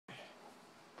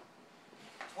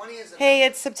Hey,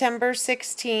 it's September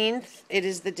 16th. It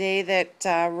is the day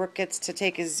that Rook gets to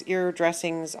take his ear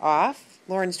dressings off.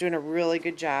 Lauren's doing a really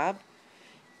good job.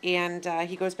 And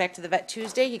he goes back to the vet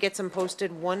Tuesday. He gets them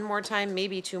posted one more time,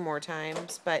 maybe two more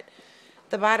times. But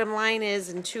the bottom line is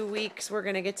in 2 weeks, we're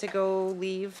going to get to go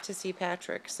leave to see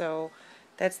Patrick. So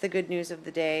that's the good news of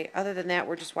the day. Other than that,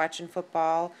 we're just watching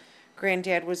football.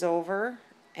 Granddad was over.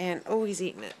 And, oh, he's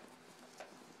eating it.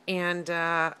 And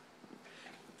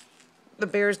the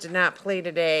Bears did not play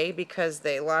today because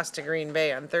they lost to Green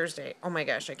Bay on Thursday. Oh my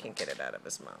gosh, I can't get it out of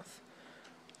his mouth.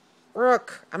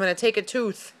 Rook, I'm going to take a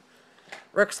tooth.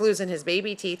 Rook's losing his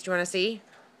baby teeth. Do you want to see?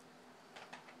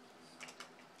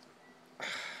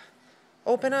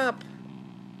 Open up.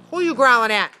 Who are you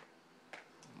growling at?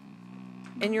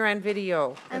 And you're on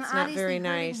video. That's not very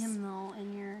nice. Him, though,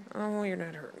 and Oh, you're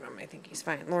not hurting him. I think he's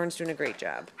fine. Lauren's doing a great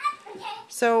job.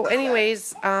 So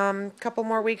anyways, couple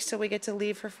more weeks till we get to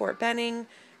leave for Fort Benning.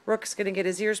 Rook's going to get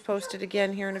his ears posted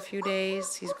again here in a few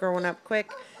days. He's growing up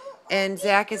quick. And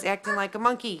Zach is acting like a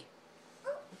monkey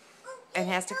and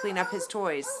has to clean up his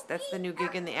toys. That's the new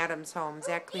gig in the Adams home.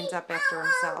 Zach cleans up after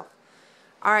himself.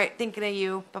 All right, thinking of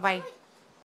you. Bye-bye.